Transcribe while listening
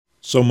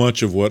So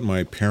much of what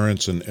my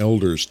parents and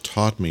elders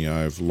taught me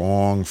I've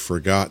long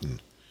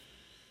forgotten.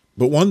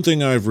 But one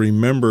thing I've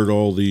remembered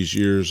all these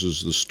years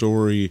is the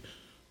story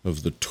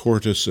of the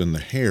tortoise and the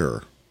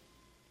hare.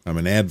 I'm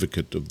an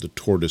advocate of the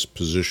tortoise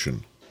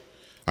position.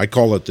 I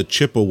call it the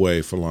chip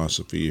away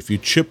philosophy. If you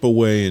chip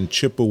away and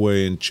chip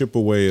away and chip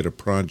away at a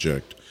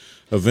project,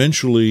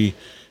 eventually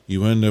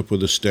you end up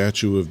with a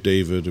statue of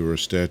David or a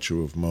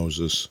statue of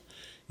Moses.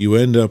 You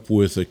end up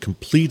with a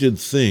completed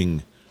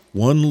thing,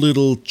 one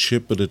little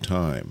chip at a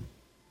time.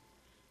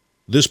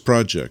 This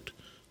project,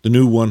 the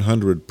new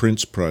 100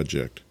 Prints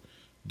Project,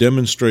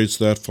 demonstrates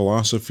that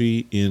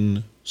philosophy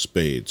in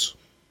spades.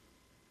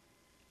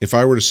 If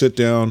I were to sit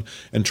down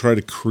and try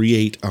to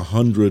create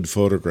 100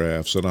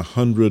 photographs and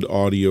 100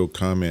 audio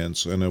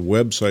comments and a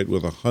website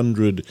with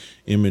 100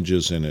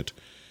 images in it,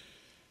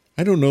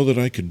 I don't know that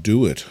I could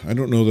do it. I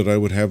don't know that I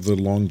would have the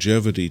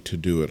longevity to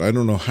do it. I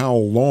don't know how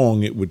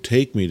long it would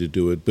take me to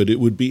do it, but it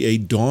would be a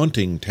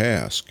daunting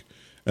task.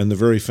 And the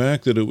very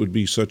fact that it would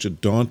be such a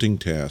daunting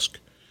task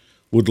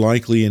would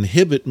likely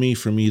inhibit me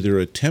from either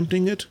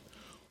attempting it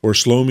or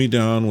slow me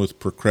down with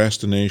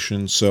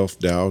procrastination,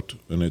 self-doubt,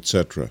 and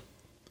etc.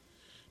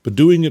 But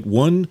doing it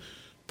one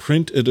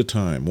print at a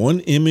time,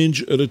 one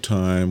image at a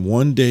time,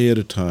 one day at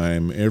a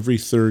time, every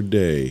third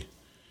day,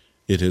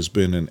 it has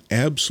been an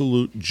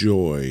absolute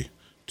joy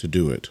to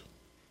do it.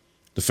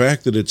 The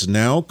fact that it's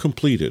now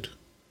completed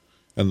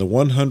and the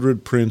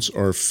 100 prints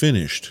are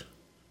finished,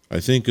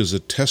 I think is a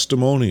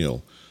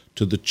testimonial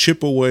to the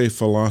chip-away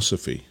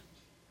philosophy.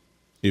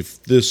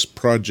 If this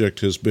project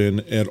has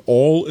been at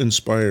all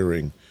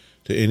inspiring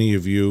to any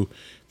of you,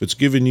 if it's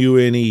given you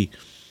any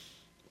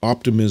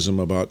optimism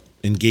about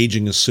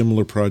engaging a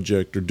similar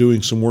project or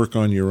doing some work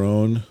on your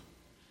own,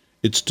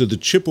 it's to the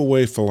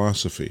chip-away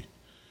philosophy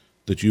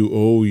that you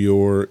owe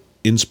your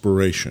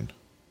inspiration.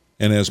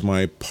 And as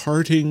my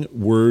parting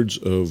words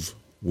of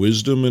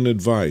wisdom and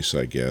advice,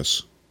 I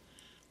guess,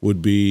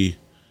 would be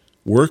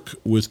work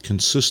with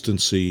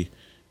consistency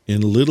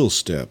in little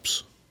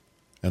steps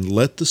and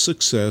let the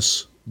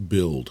success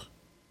build,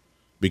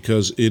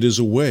 because it is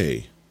a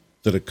way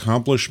that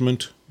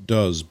accomplishment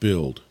does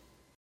build.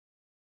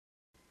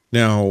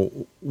 Now,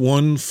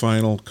 one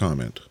final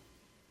comment.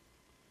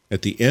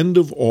 At the end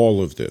of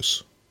all of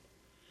this,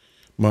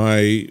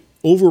 my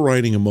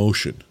overriding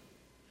emotion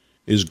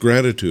is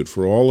gratitude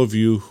for all of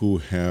you who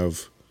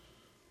have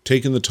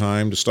taken the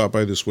time to stop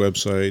by this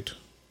website,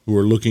 who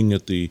are looking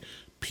at the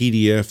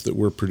PDF that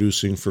we're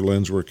producing for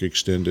Lenswork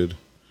Extended,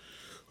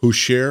 who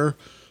share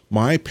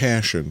my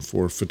passion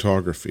for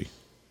photography.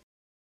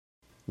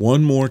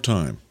 One more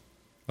time,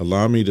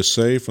 allow me to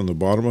say from the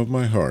bottom of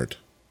my heart,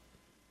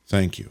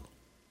 thank you.